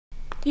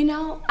You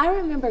know, I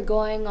remember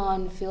going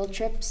on field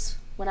trips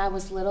when I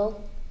was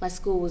little. My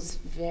school was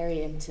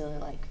very into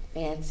like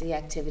fancy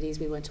activities.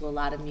 We went to a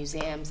lot of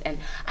museums, and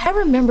I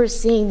remember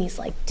seeing these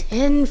like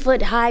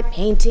 10-foot high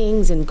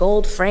paintings in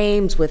gold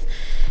frames with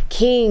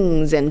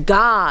kings and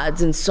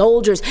gods and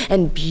soldiers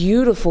and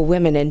beautiful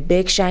women in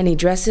big shiny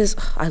dresses.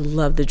 Oh, I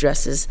love the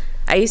dresses.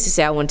 I used to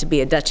say I wanted to be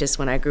a duchess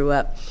when I grew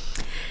up.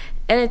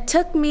 And it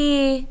took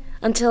me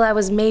until I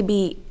was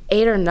maybe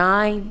 8 or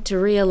 9 to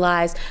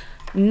realize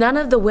none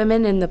of the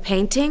women in the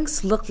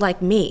paintings looked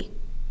like me.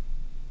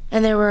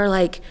 And there were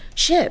like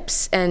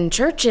ships and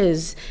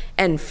churches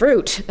and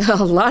fruit,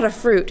 a lot of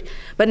fruit,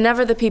 but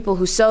never the people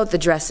who sewed the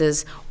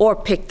dresses or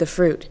picked the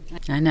fruit.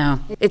 I know.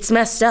 It's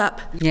messed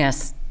up.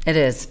 Yes, it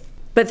is.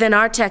 But then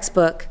our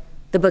textbook,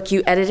 the book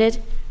you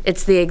edited,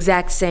 it's the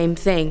exact same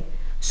thing.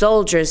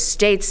 Soldiers,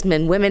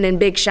 statesmen, women in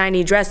big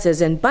shiny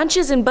dresses, and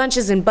bunches and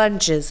bunches and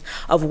bunches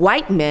of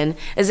white men,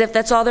 as if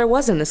that's all there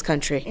was in this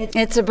country.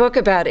 It's a book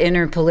about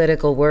inner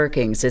political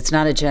workings. It's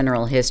not a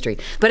general history.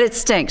 But it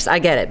stinks. I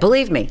get it.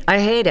 Believe me, I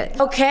hate it.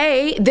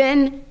 Okay,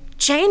 then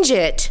change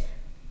it.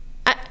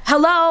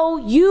 Hello,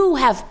 you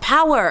have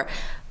power.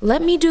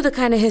 Let me do the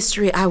kind of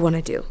history I want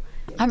to do.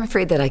 I'm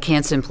afraid that I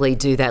can't simply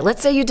do that.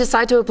 Let's say you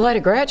decide to apply to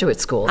graduate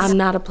schools. I'm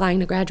not applying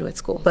to graduate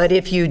school. But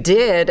if you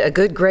did, a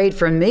good grade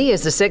from me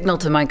is a signal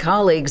to my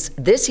colleagues,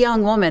 this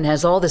young woman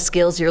has all the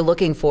skills you're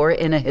looking for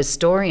in a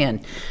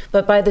historian.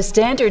 But by the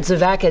standards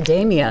of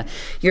academia,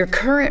 your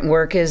current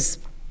work is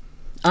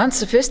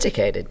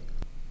unsophisticated.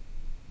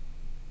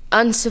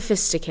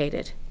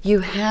 Unsophisticated.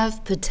 You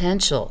have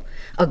potential,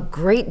 a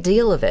great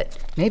deal of it.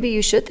 Maybe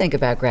you should think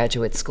about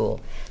graduate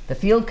school. The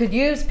field could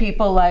use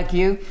people like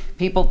you,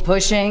 people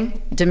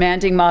pushing,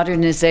 demanding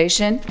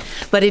modernization.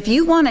 But if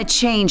you want to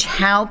change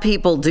how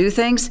people do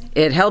things,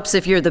 it helps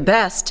if you're the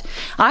best.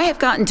 I have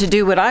gotten to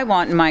do what I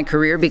want in my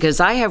career because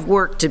I have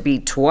worked to be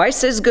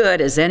twice as good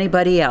as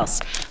anybody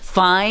else.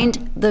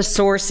 Find the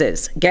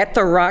sources, get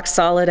the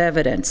rock-solid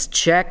evidence,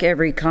 check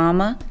every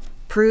comma,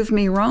 prove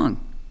me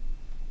wrong.